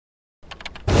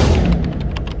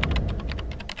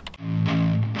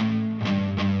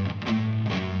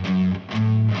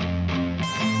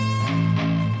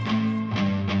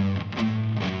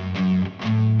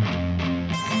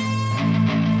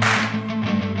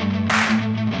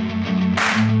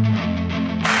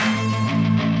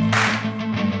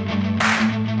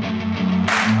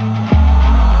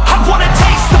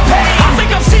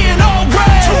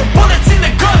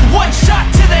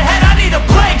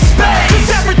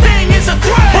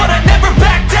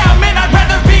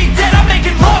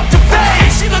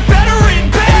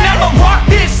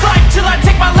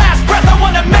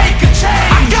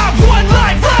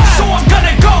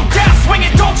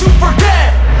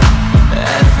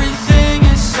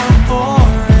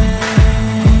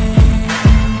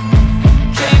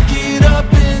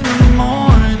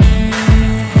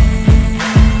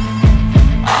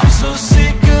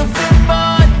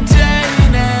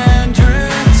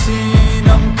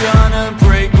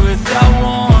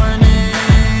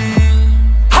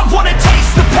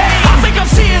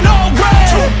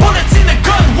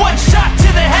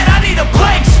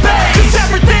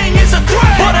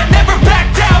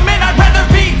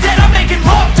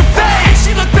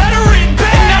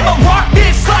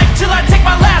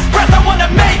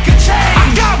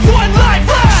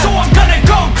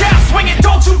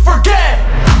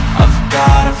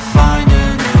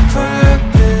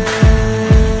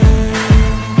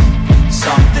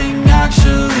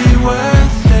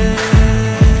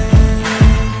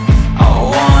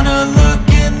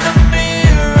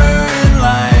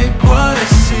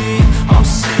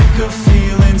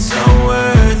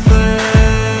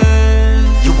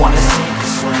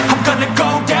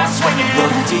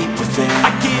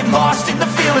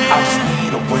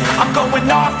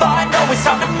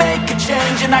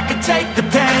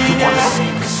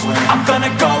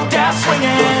gonna go down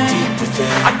swinging. Look deep within,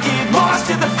 I get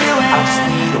lost in the feeling. I just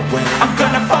need a win. I'm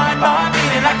gonna find my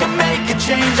meaning, I can make a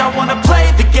change. I wanna play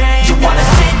the game. You wanna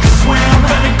sink or swim? I'm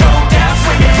gonna go down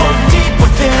swinging. Look deep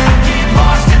within, I get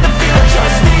lost in the feeling. I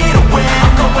just need a win.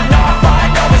 I'm going off, I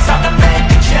know it's time to make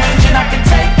a change, and I can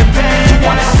take the pain. You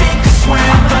wanna sink or swim?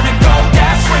 I'm gonna go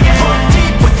down swinging. Look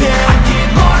deep within, I get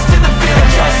lost in the feeling.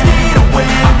 I just need a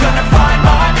win. I'm gonna find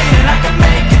my meaning, I can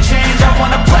make a change. I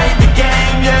wanna play the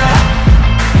game, yeah.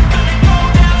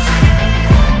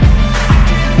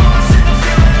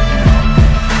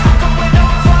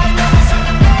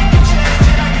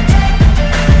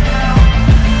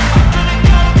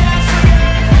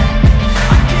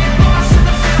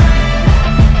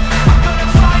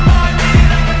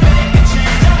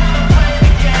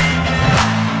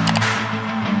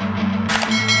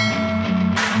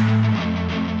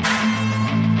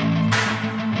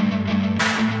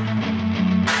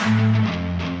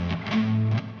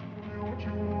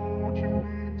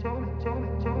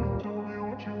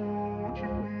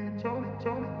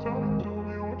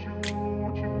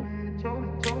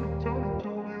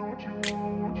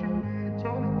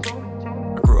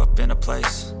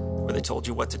 Told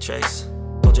you what to chase,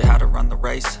 told you how to run the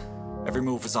race. Every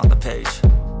move was on the page,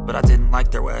 but I didn't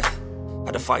like their way.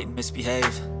 Had to fight and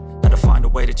misbehave, had to find a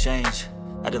way to change,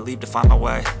 had to leave to find my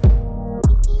way.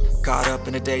 Caught up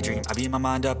in a daydream, I beat my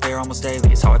mind up there almost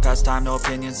daily. It's how I pass time, no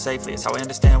opinions safely. It's how I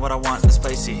understand what I want in this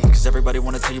place, see. Cause everybody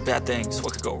wanna tell you bad things,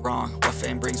 what could go wrong, what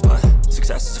fame brings. But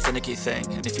success is a finicky thing,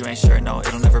 and if you ain't sure, no,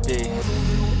 it'll never be.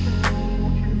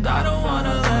 I don't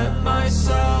wanna let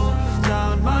myself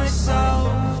down,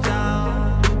 myself down.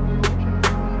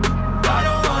 I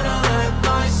don't wanna let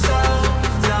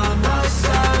myself down,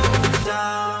 myself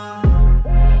down.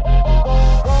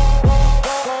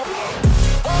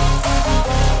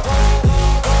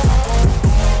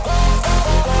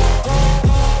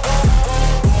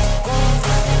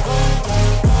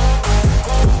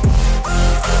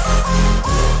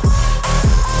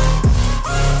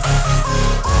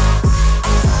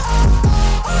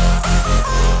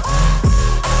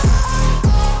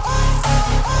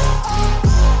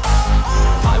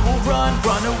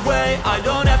 I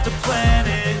don't have to plan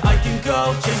it, I can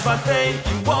go change my fate.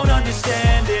 You won't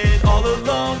understand it, all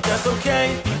alone, that's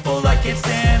okay. People, I can't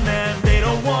stand them, they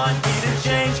don't want me to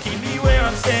change. Keep me where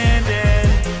I'm standing,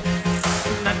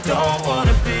 and I don't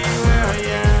wanna be where I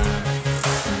am.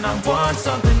 And I want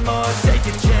something more, take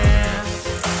a chance.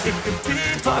 It could be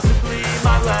possibly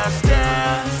my last day.